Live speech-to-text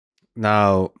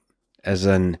Now, as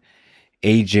an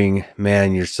aging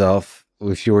man yourself,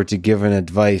 if you were to give an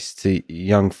advice to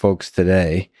young folks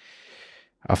today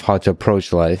of how to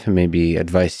approach life and maybe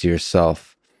advice to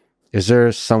yourself, is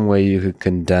there some way you could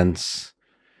condense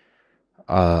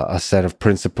a set of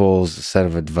principles, a set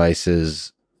of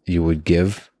advices you would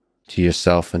give to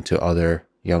yourself and to other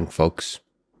young folks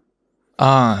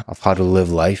of how to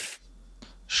live life?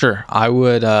 Sure. I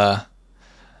would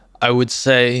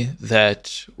say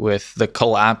that with the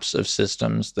collapse of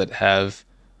systems that have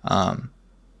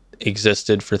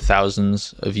existed for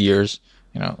thousands of years,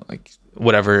 like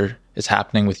whatever is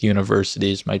happening with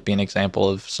universities might be an example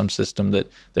of some system that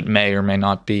may or may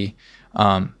not be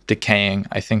decaying.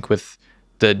 I think with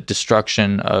the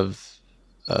destruction of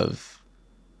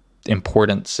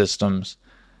important systems,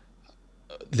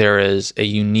 there is a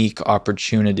unique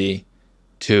opportunity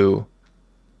to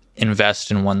invest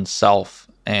in oneself.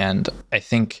 And I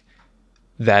think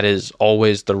that is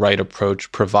always the right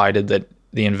approach, provided that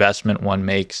the investment one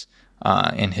makes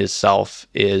in his self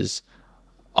is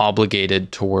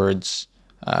obligated towards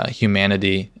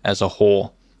humanity as a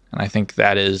whole. And I think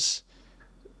that is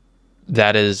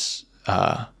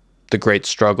the great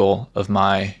struggle of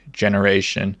my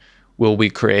generation. Will we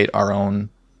create our own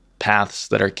paths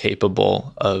that are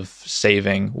capable of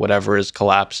saving whatever is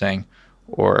collapsing,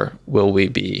 or will we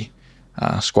be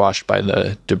squashed by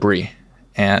the debris?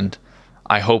 And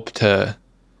I hope to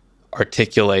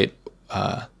articulate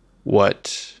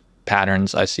what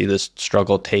patterns I see this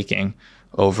struggle taking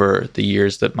over the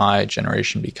years that my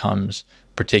generation becomes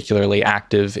particularly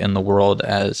active in the world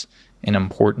as an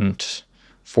important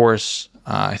force.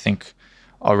 I think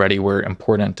already we're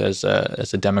important as a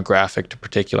demographic to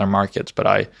particular markets, but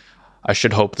I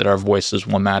should hope that our voices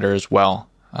will matter as well,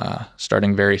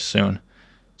 starting very soon.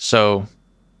 So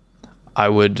I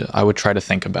would try to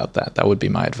think about that. That would be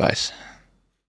my advice.